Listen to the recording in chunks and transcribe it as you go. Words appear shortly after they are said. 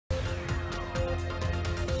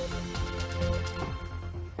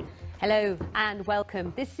Hello and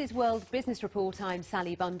welcome. This is World Business Report. I'm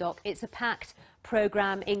Sally Bundock. It's a packed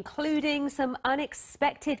programme, including some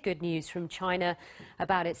unexpected good news from China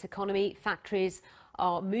about its economy. Factories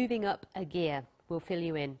are moving up a gear. We'll fill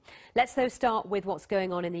you in. Let's, though, start with what's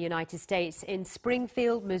going on in the United States. In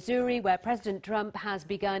Springfield, Missouri, where President Trump has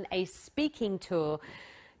begun a speaking tour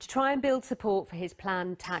to try and build support for his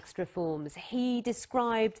planned tax reforms. He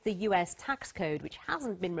described the US tax code, which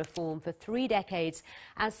hasn't been reformed for 3 decades,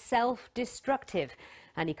 as self-destructive.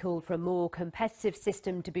 And he called for a more competitive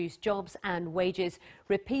system to boost jobs and wages,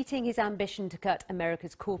 repeating his ambition to cut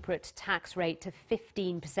America's corporate tax rate to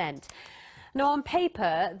 15%. Now, on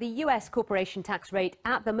paper, the US corporation tax rate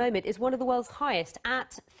at the moment is one of the world's highest,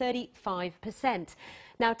 at 35%.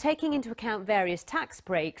 Now, taking into account various tax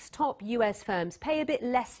breaks, top US firms pay a bit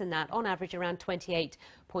less than that, on average around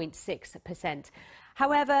 28.6%.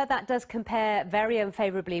 However, that does compare very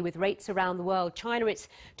unfavourably with rates around the world. China, it's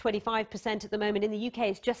 25% at the moment. In the UK,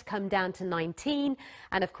 it's just come down to 19%.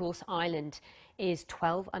 And, of course, Ireland is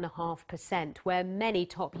 12.5%, where many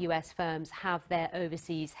top US firms have their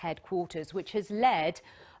overseas headquarters, which has led,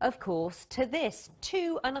 of course, to this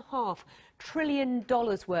 $2.5 trillion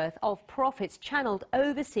worth of profits channeled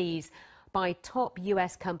overseas by top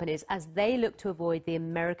US companies as they look to avoid the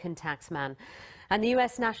American taxman. And the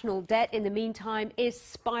US national debt, in the meantime, is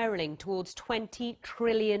spiralling towards $20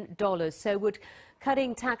 trillion. So would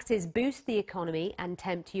cutting taxes boost the economy and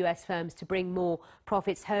tempt US firms to bring more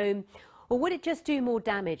profits home? Or would it just do more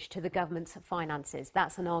damage to the government's finances?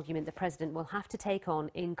 That's an argument the president will have to take on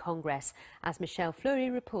in Congress, as Michelle Fleury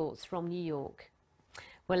reports from New York.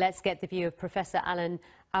 Well, let's get the view of Professor Alan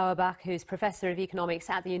Auerbach, who's Professor of Economics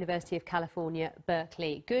at the University of California,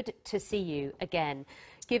 Berkeley. Good to see you again.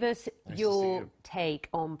 Give us your take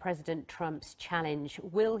on President Trump's challenge.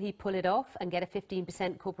 Will he pull it off and get a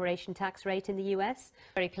 15% corporation tax rate in the US?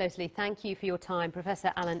 Very closely. Thank you for your time,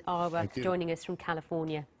 Professor Alan Auerbach, joining us from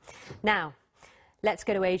California. Now, let's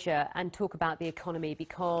go to Asia and talk about the economy,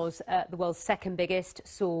 because the world's second biggest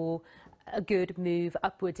saw a good move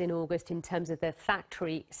upwards in August in terms of the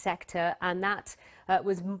factory sector, and that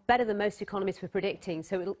was better than most economists were predicting,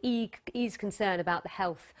 so it'll ease concern about the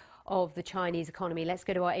health of the Chinese economy. Let's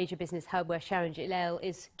go to our Asia Business Hub, where Sharanjit Leyl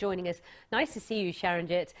is joining us. Nice to see you,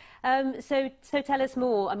 Sharanjit. So tell us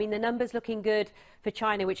more. I mean, the numbers looking good for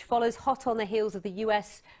China, which follows hot on the heels of the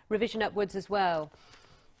US revision upwards as well.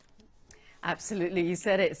 Absolutely, you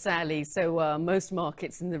said it, Sally. So most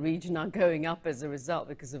markets in the region are going up as a result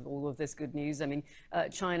because of all of this good news. I mean,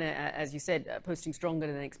 China, as you said, posting stronger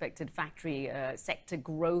than expected factory sector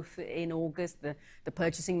growth in August. The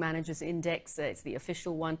Purchasing Managers Index, it's the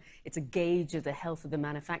official one. It's a gauge of the health of the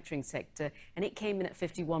manufacturing sector, and it came in at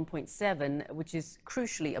 51.7, which is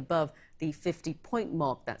crucially above the 50-point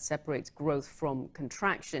mark that separates growth from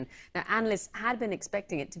contraction. Now, analysts had been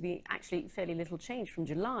expecting it to be actually fairly little change from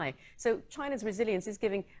July. So China's resilience is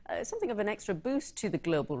giving something of an extra boost to the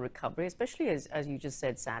global recovery, especially, as you just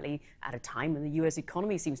said, Sally, at a time when the US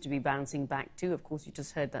economy seems to be bouncing back too. Of course, you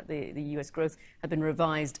just heard that the US growth had been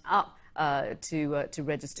revised up to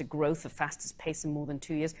register growth, the fastest pace in more than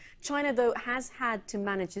 2 years. China, though, has had to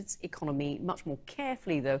manage its economy much more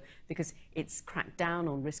carefully, though, because it's cracked down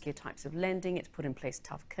on riskier types of lending. It's put in place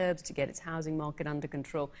tough curbs to get its housing market under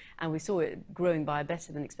control. And we saw it growing by a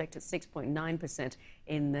better than expected 6.9%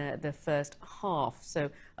 in the first half. So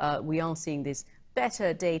we are seeing this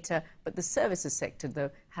better data, but the services sector,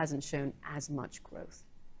 though, hasn't shown as much growth.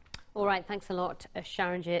 All right, thanks a lot,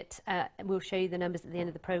 Sharanjit. We'll show you the numbers at the end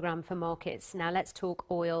of the programme for markets. Now let's talk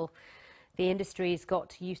oil. The industry's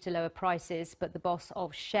got used to lower prices, but the boss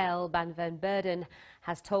of Shell, Ben van Beurden,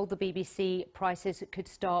 has told the BBC prices could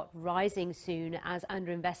start rising soon as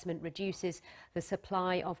underinvestment reduces the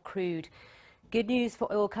supply of crude. Good news for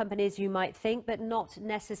oil companies, you might think, but not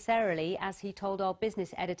necessarily, as he told our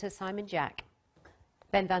business editor, Simon Jack.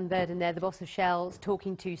 Ben van Beurden there, the boss of Shell,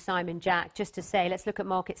 talking to Simon Jack, just to say, let's look at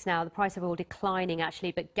markets now. The price of oil declining,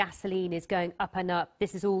 actually, but gasoline is going up and up.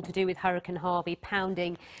 This is all to do with Hurricane Harvey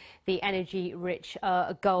pounding the energy-rich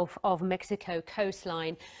Gulf of Mexico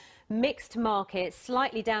coastline. Mixed markets,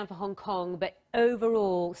 slightly down for Hong Kong, but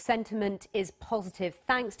overall sentiment is positive,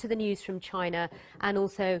 thanks to the news from China and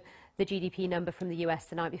also the GDP number from the US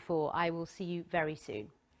the night before. I will see you very soon.